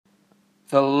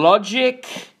The logic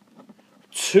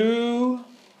to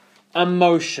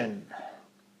emotion.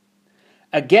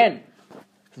 Again,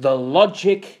 the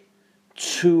logic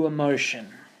to emotion.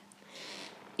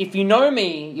 If you know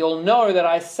me, you'll know that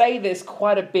I say this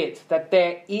quite a bit, that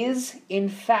there is, in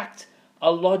fact, a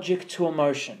logic to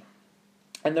emotion.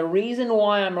 And the reason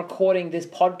why I'm recording this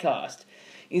podcast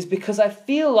is because I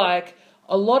feel like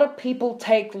a lot of people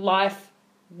take life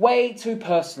way too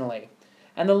personally.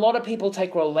 And a lot of people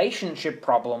take relationship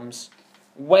problems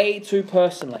way too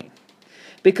personally.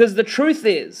 Because the truth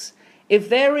is, if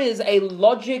there is a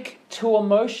logic to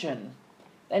emotion,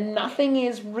 then nothing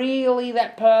is really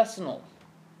that personal.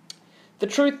 The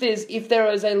truth is, if there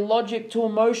is a logic to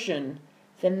emotion,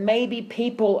 then maybe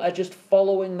people are just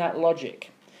following that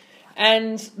logic.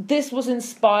 And this was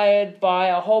inspired by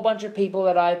a whole bunch of people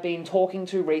that I've been talking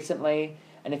to recently.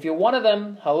 And if you're one of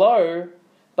them, hello.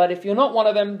 But if you're not one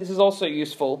of them, this is also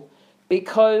useful.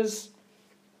 Because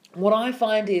what I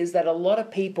find is that a lot of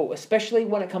people, especially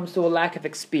when it comes to a lack of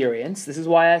experience, this is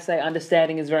why I say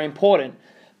understanding is very important,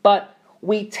 but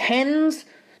we tend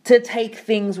to take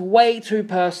things way too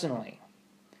personally.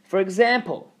 For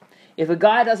example, if a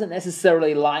guy doesn't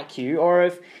necessarily like you, or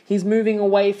if he's moving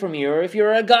away from you, or if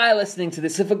you're a guy listening to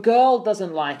this, if a girl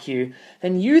doesn't like you,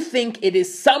 then you think it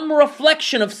is some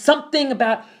reflection of something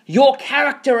about your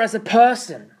character as a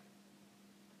person.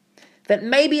 That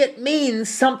maybe it means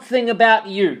something about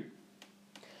you.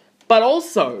 But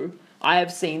also, I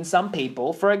have seen some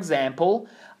people, for example,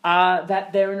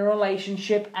 that they're in a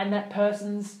relationship and that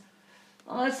person's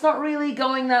it's not really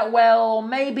going that well, or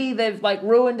maybe they've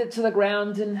ruined it to the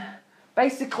ground, and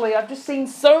basically I've just seen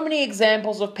so many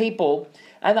examples of people,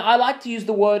 and I like to use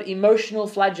the word emotional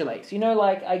flagellates.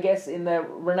 I guess in the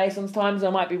Renaissance times, I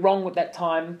might be wrong with that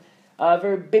time,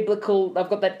 very biblical. I've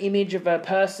got that image of a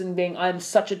person being, I'm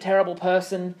such a terrible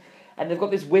person, and they've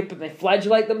got this whip and they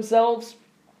flagellate themselves.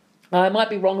 I might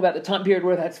be wrong about the time period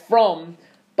where that's from,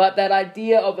 but that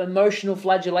idea of emotional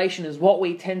flagellation is what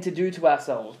we tend to do to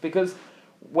ourselves, because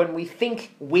when we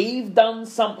think we've done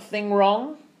something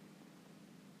wrong,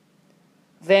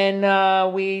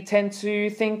 then we tend to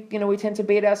think, we tend to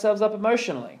beat ourselves up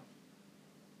emotionally.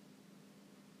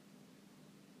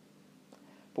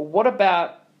 But what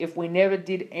about if we never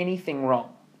did anything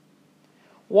wrong?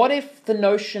 What if the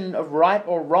notion of right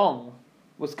or wrong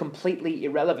was completely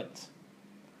irrelevant?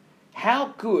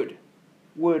 How good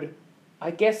would,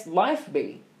 life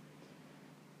be?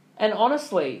 And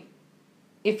honestly,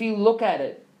 if you look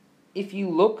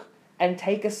and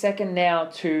take a second now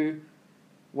to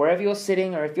wherever you're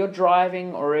sitting, or if you're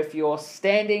driving, or if you're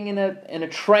standing in a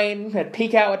train, a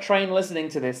peak hour train listening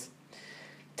to this,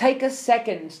 take a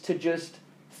second to just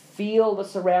feel the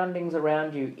surroundings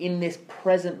around you in this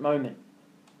present moment.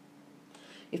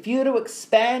 If you were to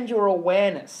expand your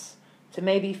awareness to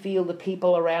maybe feel the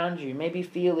people around you, maybe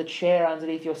feel the chair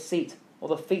underneath your seat, or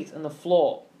the feet on the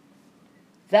floor,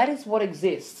 that is what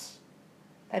exists.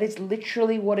 That is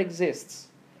literally what exists.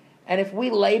 And if we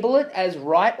label it as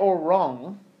right or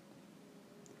wrong,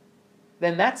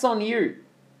 then that's on you.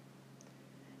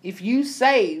 If you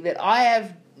say that I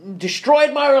have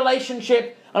destroyed my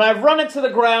relationship and I've run it to the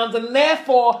ground and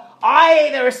therefore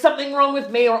there is something wrong with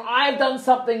me, or I've done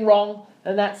something wrong,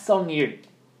 then that's on you.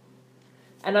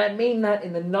 And I mean that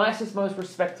in the nicest, most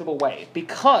respectable way,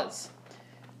 because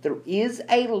there is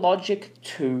a logic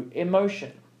to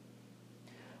emotion.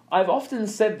 I've often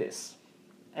said this,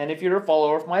 and if you're a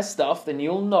follower of my stuff, then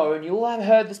you'll know and you'll have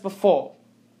heard this before.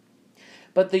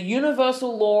 But the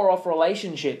universal law of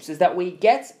relationships is that we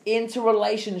get into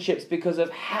relationships because of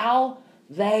how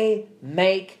they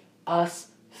make us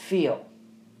feel.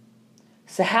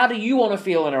 So how do you want to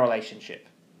feel in a relationship?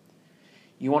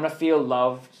 You want to feel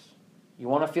loved. You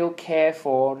want to feel cared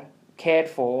for.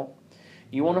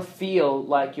 You want to feel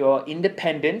like you're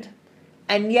independent,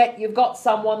 and yet you've got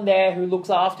someone there who looks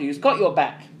after you, who's got your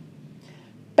back.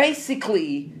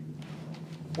 Basically,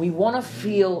 we want to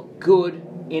feel good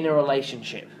in a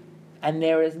relationship. And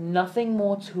there is nothing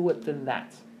more to it than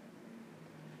that.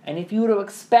 And if you were to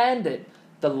expand it,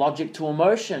 the logic to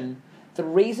emotion, the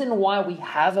reason why we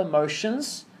have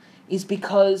emotions is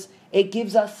because it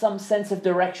gives us some sense of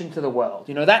direction to the world.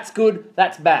 That's good,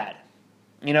 that's bad.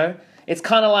 It's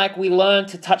kind of like we learn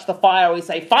to touch the fire. We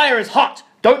say, fire is hot,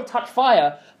 don't touch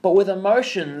fire. But with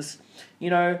emotions,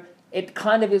 it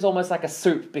kind of is almost like a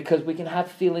soup, because we can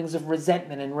have feelings of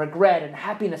resentment and regret and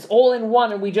happiness all in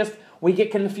one, and we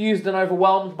get confused and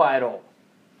overwhelmed by it all.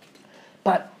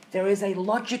 But there is a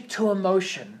logic to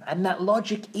emotion, and that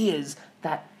logic is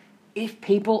that if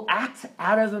people act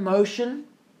out of emotion,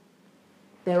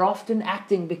 they're often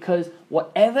acting because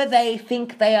whatever they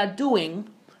think they are doing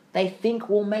they think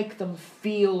will make them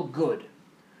feel good,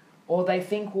 or they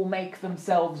think will make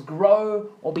themselves grow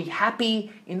or be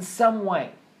happy in some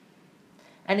way.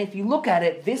 And if you look at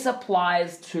it, this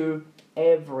applies to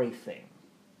everything.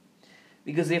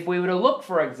 Because if we were to look,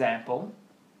 for example,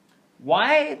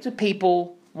 why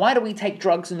do we take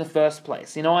drugs in the first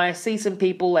place? I see some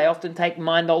people, they often take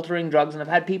mind-altering drugs, and I've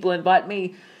had people invite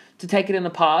me to take it in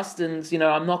the past, and,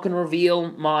 I'm not going to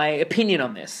reveal my opinion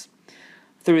on this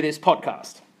through this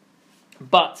podcast.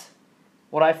 But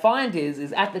what I find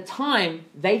is at the time,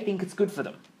 they think it's good for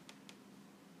them.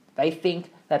 They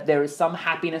think that there is some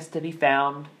happiness to be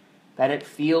found, that it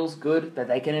feels good, that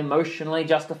they can emotionally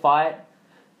justify it.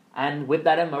 And with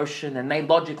that emotion, and they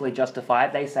logically justify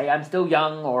it, they say, I'm still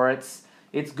young, or it's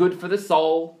good for the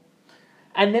soul.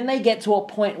 And then they get to a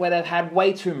point where they've had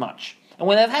way too much. And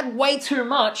when they've had way too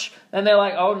much, then they're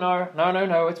like, oh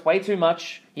no, it's way too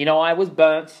much. I was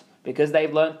burnt because they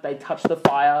touched the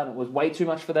fire, and it was way too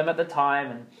much for them at the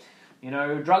time.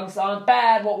 And, drugs aren't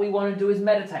bad, what we want to do is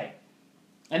meditate.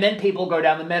 And then people go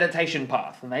down the meditation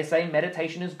path, and they say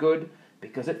meditation is good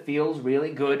because it feels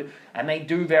really good, and they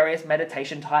do various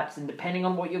meditation types, and depending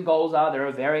on what your goals are, there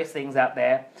are various things out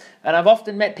there. And I've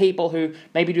often met people who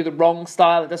maybe do the wrong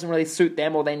style, it doesn't really suit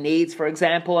them or their needs, for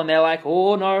example, and they're like,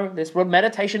 oh no, this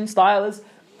meditation style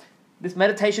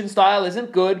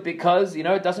isn't good because,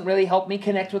 it doesn't really help me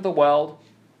connect with the world.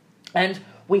 And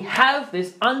we have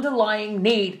this underlying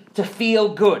need to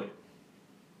feel good.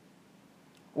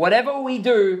 Whatever we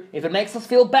do, if it makes us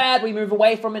feel bad, we move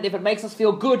away from it. If it makes us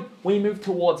feel good, we move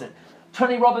towards it.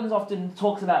 Tony Robbins often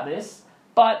talks about this,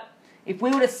 but if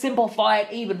we were to simplify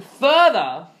it even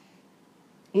further,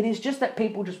 it is just that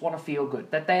people just want to feel good,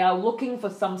 that they are looking for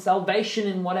some salvation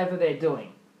in whatever they're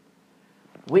doing.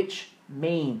 Which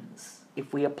means,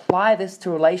 if we apply this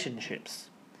to relationships,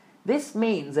 this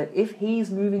means that if he's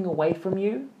moving away from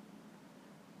you,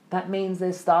 that means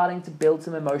they're starting to build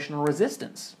some emotional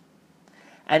resistance.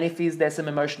 And if there's some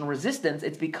emotional resistance,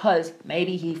 it's because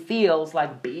maybe he feels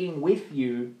like being with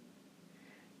you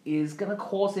is going to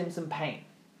cause him some pain.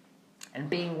 And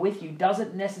being with you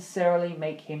doesn't necessarily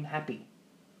make him happy.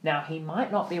 Now, he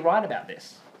might not be right about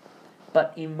this,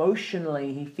 but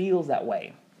emotionally he feels that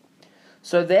way.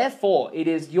 So therefore, it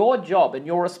is your job and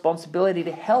your responsibility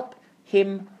to help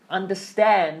him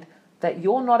understand that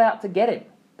you're not out to get him,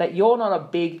 that you're not a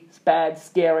big, bad,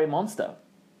 scary monster.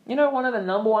 One of the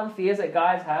number one fears that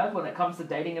guys have when it comes to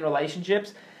dating and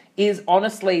relationships is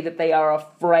honestly that they are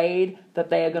afraid that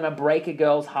they are going to break a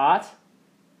girl's heart.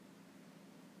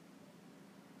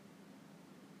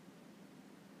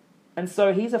 And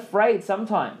so he's afraid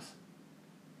sometimes.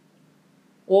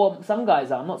 Or some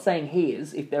guys are. I'm not saying he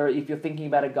is, if you're thinking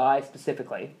about a guy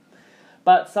specifically.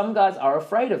 But some guys are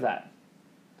afraid of that.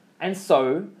 And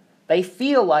so they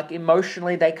feel like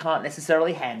emotionally they can't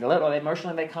necessarily handle it, or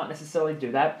emotionally they can't necessarily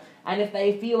do that. And if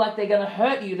they feel like they're going to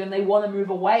hurt you, then they want to move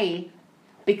away,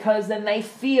 because then they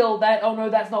feel that, oh no,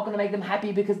 that's not going to make them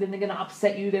happy, because then they're going to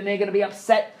upset you, then they're going to be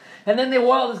upset, and then their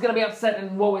world is going to be upset,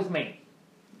 and woe is me.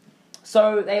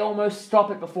 So they almost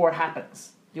stop it before it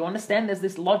happens. You understand? There's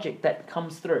this logic that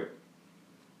comes through.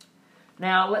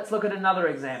 Now, let's look at another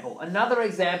example. Another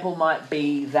example might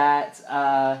be that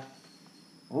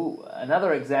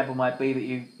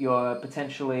you're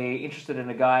potentially interested in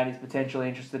a guy and he's potentially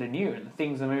interested in you, and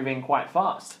things are moving quite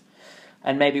fast.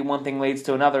 And maybe one thing leads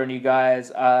to another, and you guys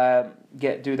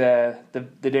do the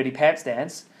dirty pants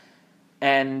dance,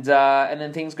 and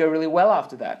then things go really well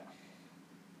after that.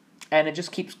 And it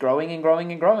just keeps growing and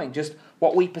growing and growing. Just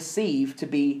what we perceive to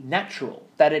be natural,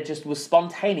 that it just was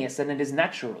spontaneous and it is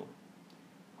natural.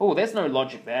 Oh, there's no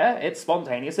logic there. It's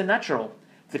spontaneous and natural.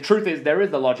 The truth is, there is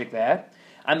the logic there.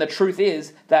 And the truth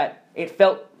is that it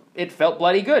felt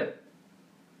bloody good.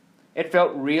 It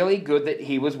felt really good that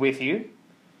he was with you.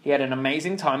 He had an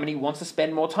amazing time and he wants to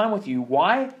spend more time with you.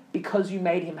 Why? Because you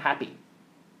made him happy.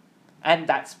 And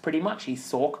that's pretty much, he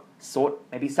sought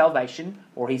maybe salvation,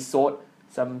 or he sought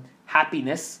some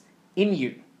happiness in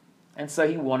you. And so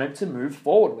he wanted to move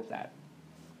forward with that.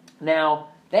 Now,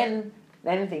 then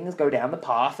things go down the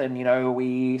path,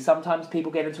 and sometimes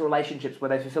people get into relationships where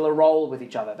they fulfill a role with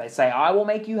each other. They say, I will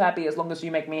make you happy as long as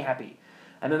you make me happy.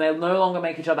 And then they no longer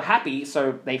make each other happy,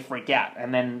 so they freak out.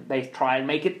 And then they try and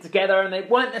make it together, and they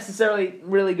weren't necessarily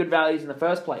really good values in the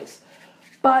first place.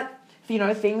 But,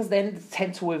 things then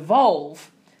tend to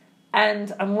evolve,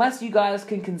 and unless you guys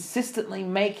can consistently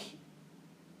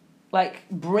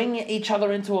bring each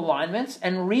other into alignment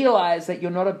and realize that you're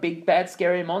not a big, bad,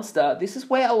 scary monster, this is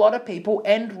where a lot of people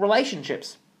end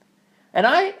relationships. And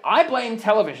I blame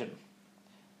television.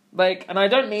 And I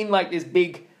don't mean this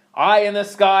big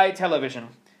eye-in-the-sky television.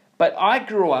 But I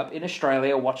grew up in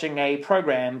Australia watching a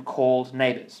program called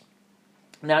Neighbours.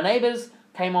 Now, Neighbours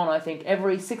came on, I think,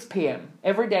 every 6 p.m.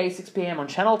 Every day, 6 p.m. on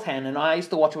Channel 10, and I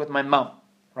used to watch it with my mum,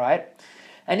 right?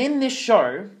 And in this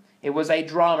show, it was a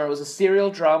drama, it was a serial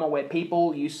drama where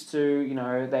people used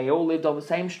to, they all lived on the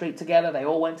same street together, they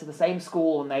all went to the same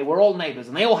school, and they were all neighbours,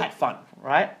 and they all had fun,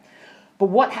 right? But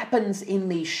what happens in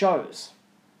these shows?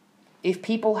 If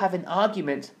people have an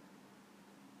argument,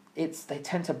 they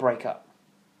tend to break up.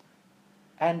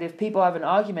 And if people have an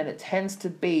argument, it tends to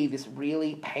be this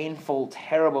really painful,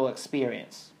 terrible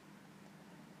experience.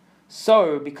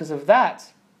 So, because of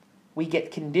that, we get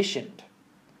conditioned.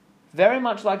 Very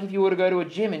much like if you were to go to a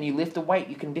gym and you lift a weight,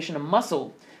 you condition a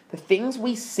muscle. The things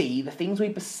we see, the things we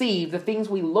perceive, the things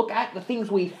we look at, the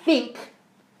things we think,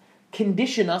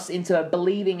 condition us into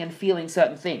believing and feeling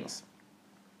certain things.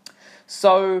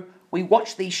 So, we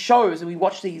watch these shows and we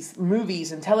watch these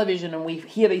movies and television and we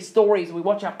hear these stories, and we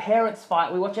watch our parents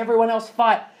fight, we watch everyone else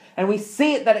fight, and we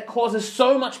see it that it causes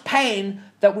so much pain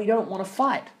that we don't want to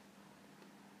fight.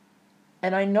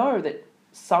 And I know that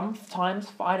sometimes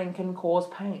fighting can cause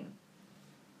pain,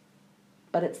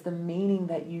 but it's the meaning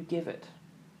that you give it.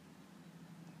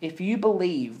 If you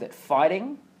believe that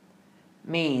fighting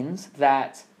means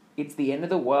that it's the end of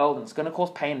the world and it's going to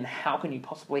cause pain, and how can you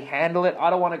possibly handle it? I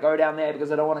don't want to go down there because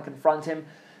I don't want to confront him.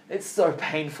 It's so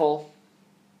painful.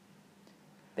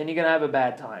 Then you're going to have a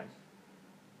bad time.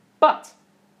 But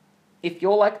if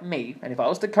you're like me, and if I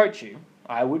was to coach you,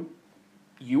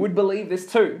 you would believe this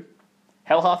too.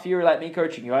 Hell, half you are like me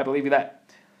coaching you. I believe that.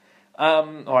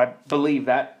 Or I believe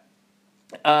that.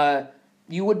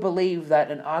 You would believe that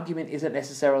an argument isn't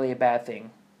necessarily a bad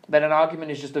thing. That an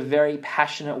argument is just a very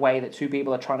passionate way that two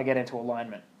people are trying to get into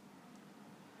alignment.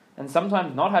 And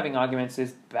sometimes not having arguments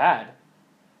is bad.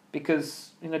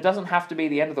 Because, it doesn't have to be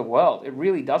the end of the world. It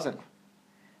really doesn't.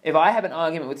 If I have an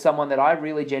argument with someone that I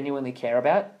really genuinely care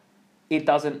about, it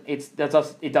doesn't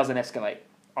escalate.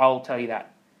 I'll tell you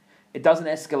that. It doesn't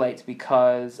escalate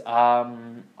because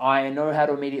I know how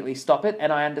to immediately stop it,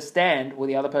 and I understand where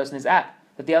the other person is at.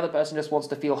 That the other person just wants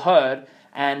to feel heard,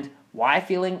 and why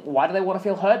do they want to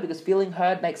feel heard? Because feeling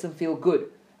heard makes them feel good.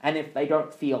 And if they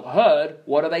don't feel heard,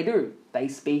 what do? They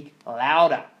speak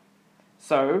louder.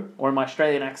 So, or in my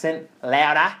Australian accent,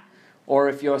 louder. Or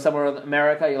if you're somewhere in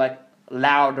America, you're like,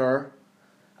 louder.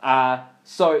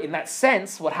 So in that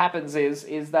sense, what happens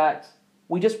is that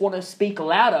we just want to speak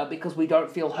louder because we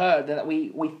don't feel heard, that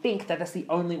we think that that's the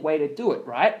only way to do it,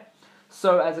 right?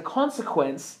 So as a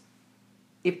consequence,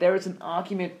 if there is an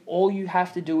argument, all you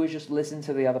have to do is just listen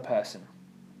to the other person.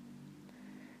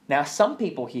 Now, some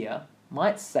people here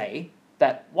might say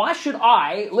that, why should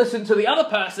I listen to the other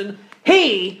person?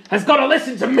 He has got to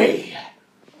listen to me.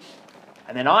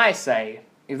 And then I say,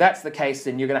 if that's the case,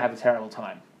 then you're going to have a terrible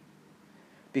time.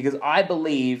 Because I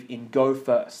believe in go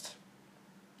first.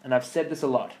 And I've said this a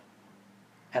lot,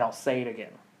 and I'll say it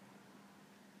again.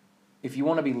 If you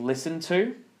want to be listened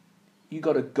to, you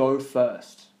got to go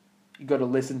first. You got to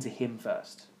listen to him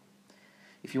first.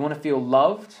 If you want to feel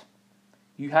loved,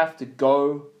 you have to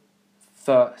go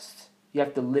first. You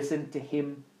have to listen to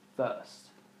him first.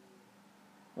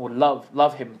 Or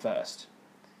love him first.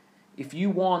 If you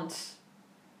want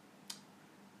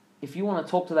to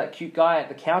talk to that cute guy at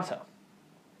the counter,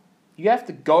 you have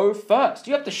to go first.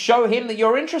 You have to show him that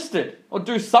you're interested or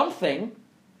do something.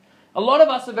 A lot of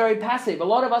us are very passive. A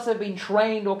lot of us have been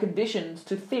trained or conditioned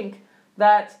to think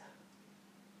that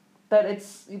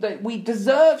we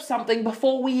deserve something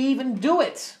before we even do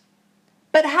it.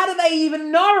 But how do they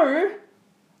even know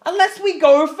unless we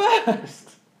go first?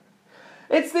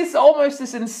 It's almost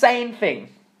this insane thing.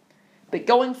 But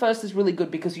going first is really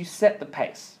good because you set the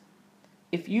pace.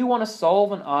 If you want to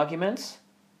solve an argument,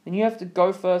 then you have to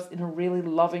go first in a really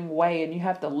loving way, and you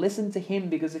have to listen to him,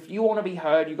 because if you want to be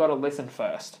heard, you got to listen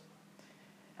first.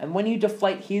 And when you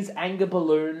deflate his anger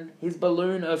balloon, his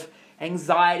balloon of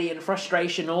anxiety and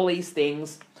frustration, all these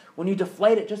things, when you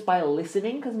deflate it just by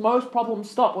listening, because most problems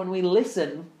stop when we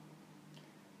listen,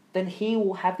 then he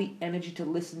will have the energy to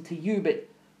listen to you. But,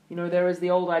 there is the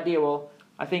old idea, well,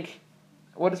 I think,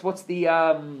 what's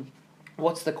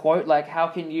the quote? Like, how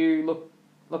can you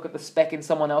look at the speck in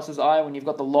someone else's eye when you've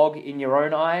got the log in your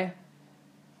own eye?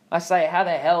 I say, how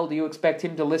the hell do you expect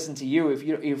him to listen to you if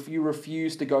you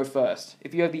refuse to go first?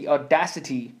 If you have the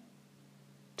audacity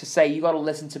to say, you got to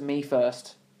listen to me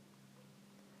first.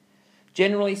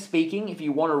 Generally speaking, if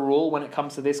you want a rule when it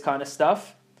comes to this kind of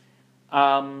stuff,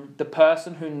 the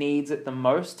person who needs it the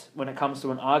most when it comes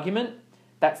to an argument,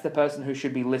 that's the person who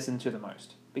should be listened to the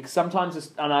most. Because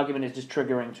sometimes an argument is just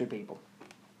triggering two people.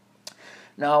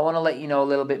 Now, I want to let you know a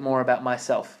little bit more about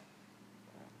myself.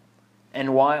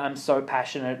 and why I'm so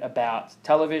passionate about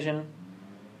television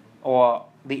or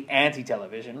the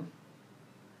anti-television,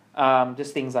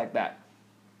 just things like that,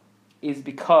 is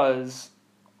because,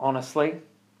 honestly,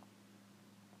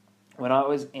 when I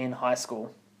was in high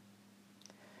school,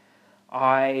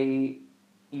 I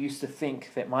used to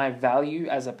think that my value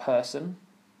as a person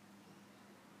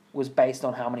was based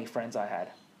on how many friends I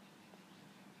had.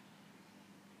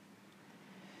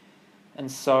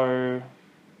 And so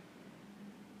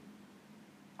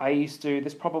this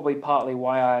is probably partly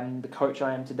why I'm the coach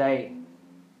I am today,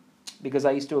 because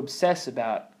I used to obsess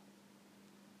about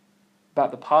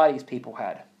the parties people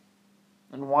had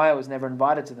and why I was never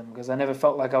invited to them, because I never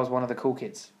felt like I was one of the cool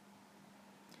kids.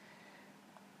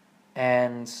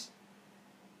 And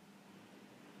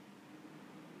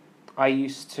I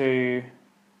used to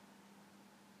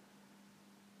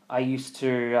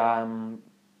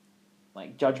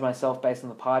judge myself based on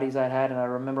the parties I'd had. And I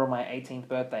remember on my 18th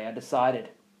birthday, I decided,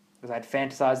 because I'd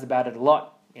fantasized about it a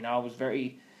lot, I was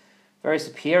very, very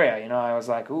superior. I was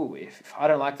like, ooh, if I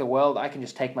don't like the world, I can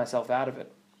just take myself out of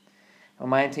it. When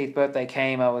my 18th birthday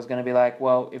came, I was going to be like,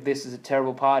 well, if this is a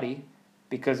terrible party,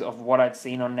 because of what I'd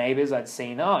seen on Neighbours, I'd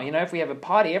seen, if we have a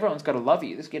party, everyone's got to love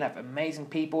you. This is going to have amazing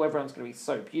people. Everyone's going to be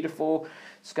so beautiful.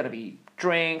 It's going to be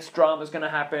drinks, drama's going to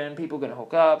happen. People are going to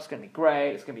hook up. It's going to be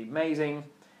great. It's going to be amazing.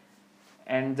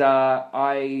 And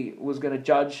I was going to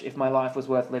judge if my life was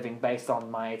worth living based on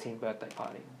my 18th birthday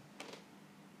party.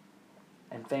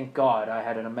 And thank God I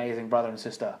had an amazing brother and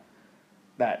sister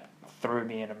that threw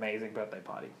me an amazing birthday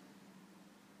party.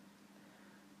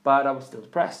 But I was still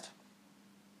depressed.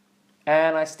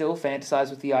 And I still fantasize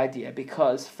with the idea,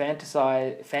 because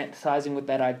fantasizing with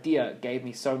that idea gave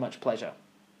me so much pleasure.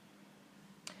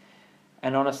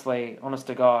 And honestly, honest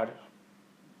to God,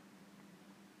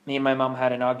 me and my mum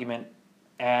had an argument,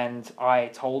 and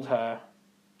I told her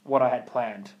what I had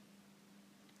planned.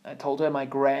 I told her my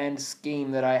grand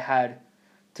scheme that I had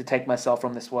to take myself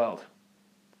from this world.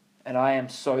 And I am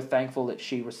so thankful that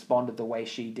she responded the way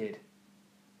she did.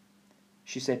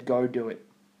 She said, go do it.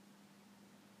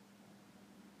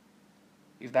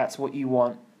 If that's what you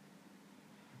want,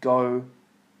 go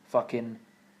fucking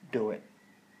do it.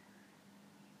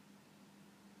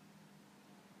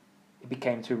 It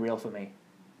became too real for me.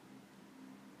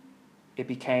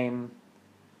 It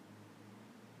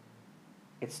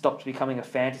stopped becoming a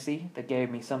fantasy that gave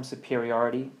me some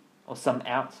superiority or some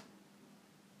out.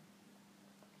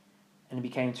 And it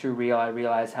became too real. I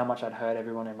realized how much I'd hurt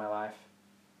everyone in my life.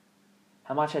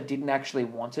 How much I didn't actually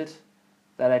want it,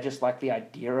 that I just liked the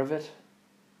idea of it.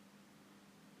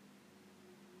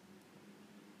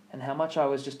 And how much I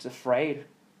was just afraid,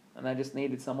 and I just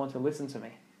needed someone to listen to me.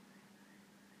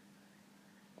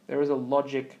 There is a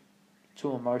logic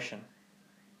to emotion.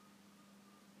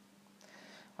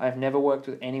 I've never worked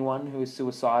with anyone who was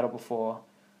suicidal before,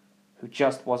 who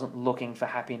just wasn't looking for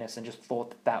happiness and just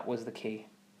thought that that was the key.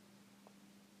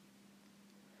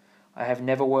 I have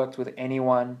never worked with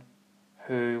anyone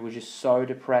who was just so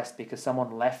depressed because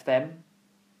someone left them,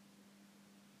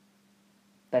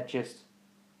 that just,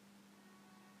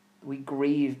 we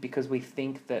grieve because we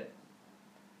think that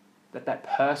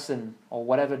person or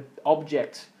whatever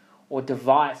object or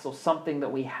device or something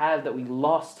that we have that we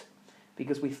lost,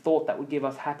 because we thought that would give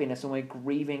us happiness, and we're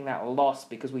grieving that loss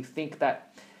because we think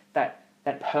that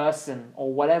person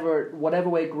or whatever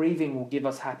we're grieving will give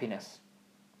us happiness.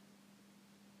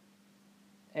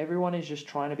 Everyone is just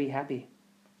trying to be happy.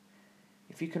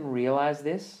 If you can realize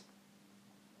this,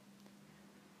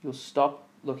 you'll stop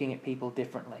looking at people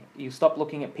differently. You stop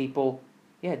looking at people,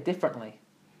 differently.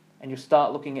 And you'll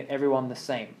start looking at everyone the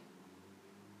same.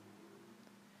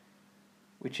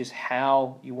 Which is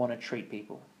how you want to treat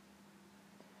people.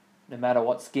 No matter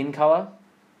what skin color,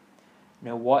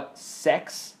 no what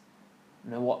sex,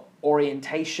 no what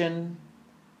orientation,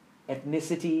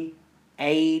 ethnicity,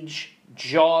 age,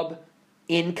 job,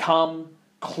 income,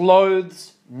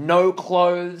 clothes, no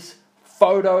clothes,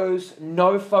 photos,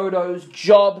 no photos,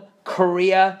 job,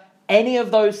 career, any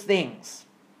of those things.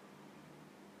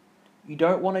 You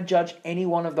don't want to judge any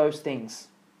one of those things.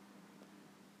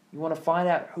 You want to find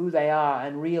out who they are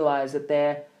and realize that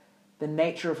the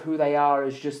nature of who they are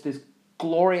is just this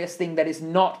glorious thing that is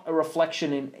not a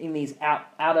reflection in these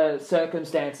outer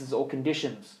circumstances or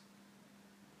conditions.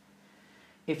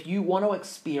 If you want to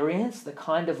experience the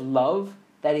kind of love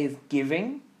that is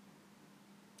giving,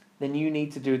 then you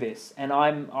need to do this. And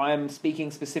I'm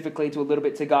speaking specifically to a little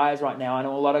bit to guys right now. I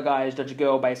know a lot of guys judge a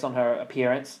girl based on her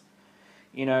appearance.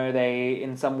 They,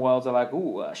 in some worlds, are like,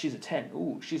 ooh, she's a 10,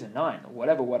 ooh, she's a 9, or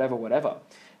whatever.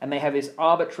 And they have this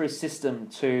arbitrary system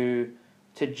to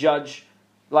judge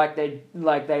like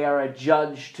they are a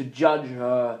judge to judge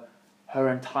her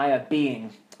entire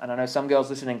being. And I know some girls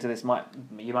listening to this might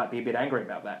be a bit angry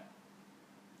about that.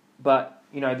 But,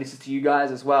 this is to you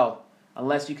guys as well.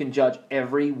 Unless you can judge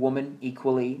every woman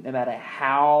equally, no matter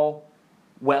how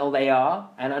well they are.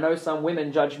 And I know some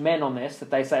women judge men on this, that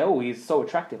they say, oh, he's so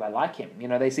attractive, I like him.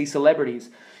 They see celebrities.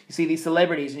 You see these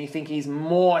celebrities and you think he's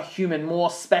more human, more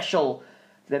special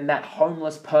than that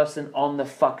homeless person on the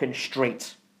fucking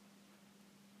street.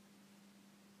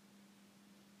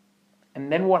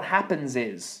 And then what happens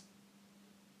is,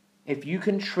 if you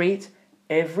can treat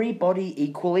everybody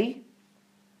equally,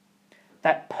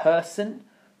 that person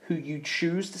who you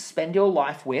choose to spend your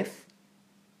life with,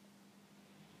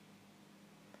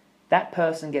 that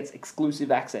person gets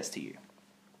exclusive access to you.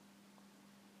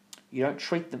 You don't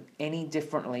treat them any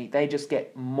differently. They just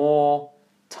get more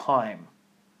time.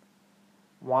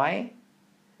 Why?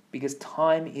 Because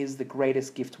time is the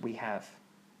greatest gift we have.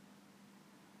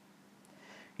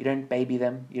 You don't baby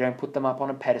them. You don't put them up on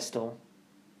a pedestal.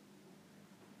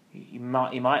 You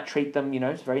might treat them,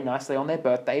 very nicely on their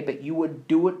birthday, but you would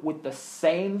do it with the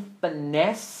same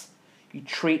finesse you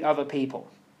treat other people.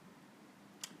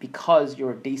 Because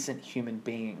you're a decent human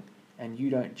being and you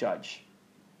don't judge.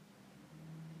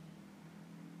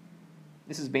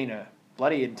 This has been a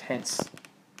bloody intense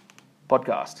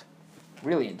podcast.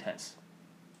 Really intense.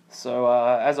 So,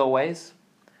 as always,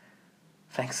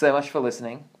 thanks so much for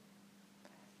listening.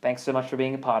 Thanks so much for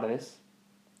being a part of this.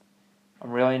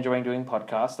 I'm really enjoying doing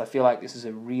podcasts. I feel like this is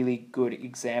a really good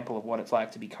example of what it's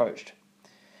like to be coached.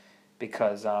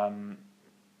 Because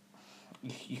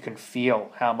you can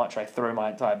feel how much I throw my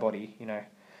entire body.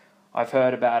 I've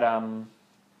heard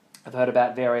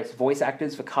about various voice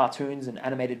actors for cartoons and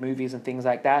animated movies and things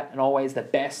like that, and always the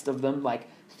best of them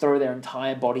throw their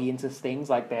entire body into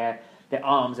things, like their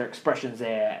arms, their expressions,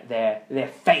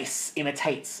 their face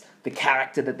imitates the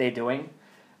character that they're doing.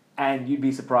 And you'd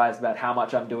be surprised about how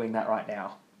much I'm doing that right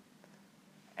now.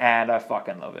 And I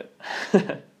fucking love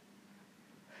it.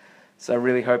 So I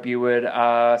really hope you would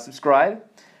subscribe.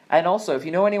 And also, if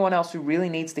you know anyone else who really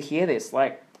needs to hear this,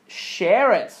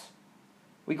 share it.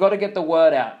 We got to get the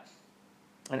word out.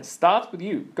 And it starts with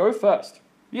you. Go first.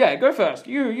 Yeah, go first.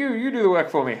 You do the work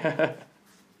for me.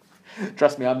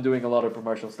 Trust me, I'm doing a lot of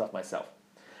promotional stuff myself.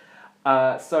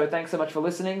 So thanks so much for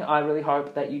listening. I really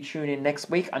hope that you tune in next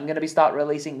week. I'm going to start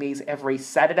releasing these every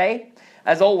Saturday,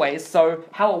 as always. So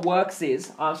how it works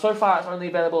is, so far it's only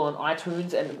available on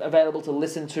iTunes and available to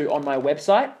listen to on my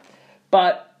website.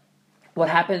 But what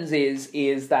happens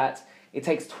is that it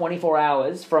takes 24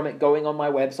 hours from it going on my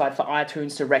website for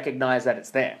iTunes to recognize that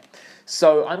it's there.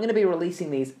 So I'm going to be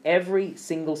releasing these every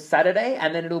single Saturday,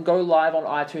 and then it'll go live on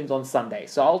iTunes on Sunday.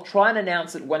 So I'll try and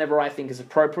announce it whenever I think is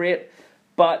appropriate.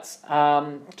 But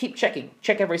keep checking.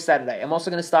 Check every Saturday. I'm also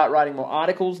going to start writing more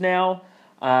articles now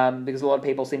because a lot of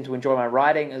people seem to enjoy my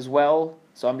writing as well.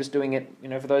 So I'm just doing it,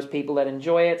 for those people that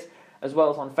enjoy it. As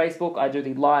well as on Facebook, I do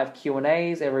the live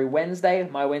Q&As every Wednesday.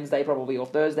 My Wednesday probably or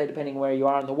Thursday, depending where you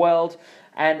are in the world.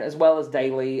 And as well as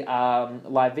daily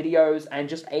live videos and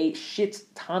just a shit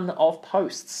ton of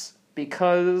posts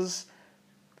because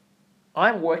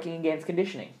I'm working against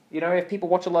conditioning. If people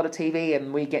watch a lot of TV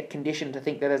and we get conditioned to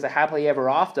think that there's a happily ever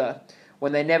after,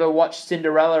 when they never watch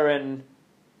Cinderella and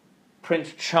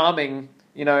Prince Charming,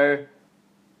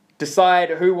 decide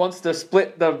who wants to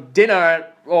split the dinner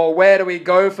or where do we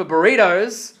go for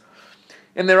burritos,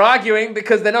 and they're arguing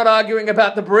because they're not arguing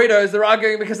about the burritos, they're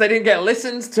arguing because they didn't get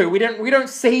listened to. We don't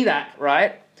see that,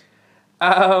 right?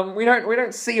 We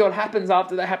don't see what happens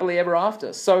after the happily ever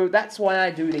after. So that's why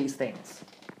I do these things.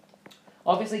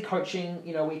 Obviously, coaching,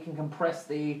 we can compress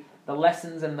the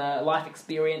lessons and the life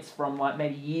experience from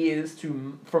maybe years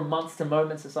from months to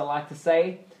moments, as I like to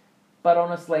say. But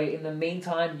honestly, in the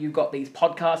meantime, you've got these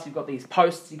podcasts, you've got these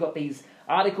posts, you've got these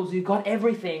articles, you've got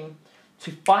everything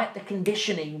to fight the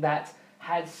conditioning that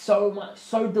has so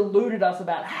deluded us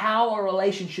about how a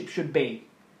relationship should be.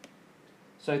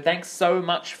 So thanks so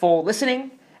much for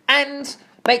listening, and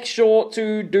make sure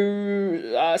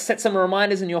to set some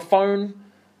reminders in your phone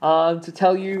to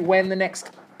tell you when the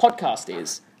next podcast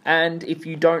is. And if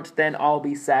you don't, then I'll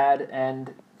be sad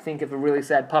and think of a really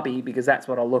sad puppy, because that's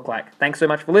what I'll look like. Thanks so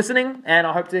much for listening, and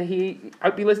I hope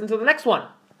you listen to the next one.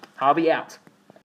 Harvey out.